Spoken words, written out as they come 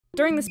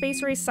During the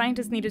space race,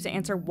 scientists needed to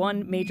answer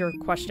one major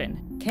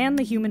question: can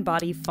the human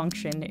body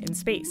function in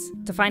space?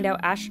 To find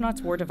out,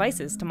 astronauts wore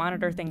devices to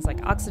monitor things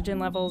like oxygen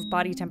levels,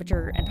 body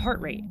temperature, and heart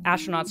rate.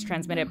 Astronauts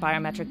transmitted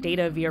biometric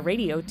data via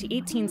radio to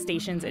 18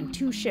 stations and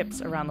 2 ships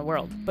around the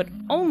world, but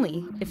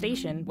only if the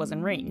station was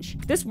in range.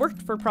 This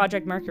worked for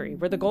Project Mercury,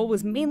 where the goal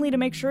was mainly to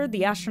make sure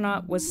the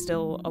astronaut was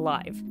still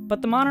alive.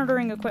 But the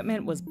monitoring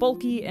equipment was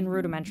bulky and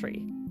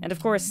rudimentary. And of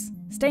course,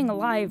 staying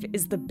alive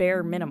is the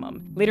bare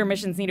minimum. Later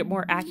missions needed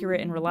more accurate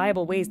and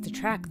reliable ways to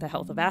track the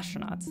health of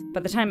astronauts.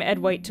 By the time Ed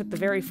White took the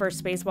very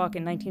first spacewalk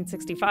in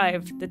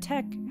 1965, the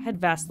tech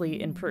had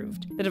vastly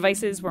improved. The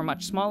devices were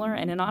much smaller,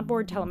 and an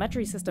onboard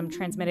telemetry system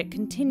transmitted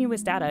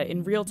continuous data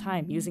in real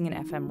time using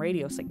an FM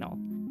radio signal.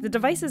 The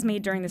devices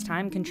made during this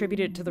time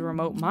contributed to the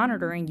remote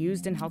monitoring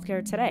used in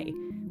healthcare today,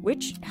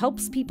 which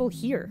helps people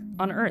here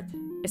on Earth,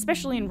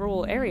 especially in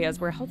rural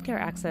areas where healthcare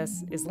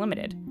access is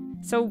limited.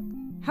 So,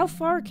 how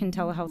far can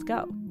telehealth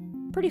go?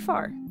 Pretty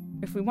far,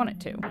 if we want it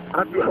to.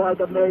 I feel like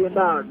 $1 million.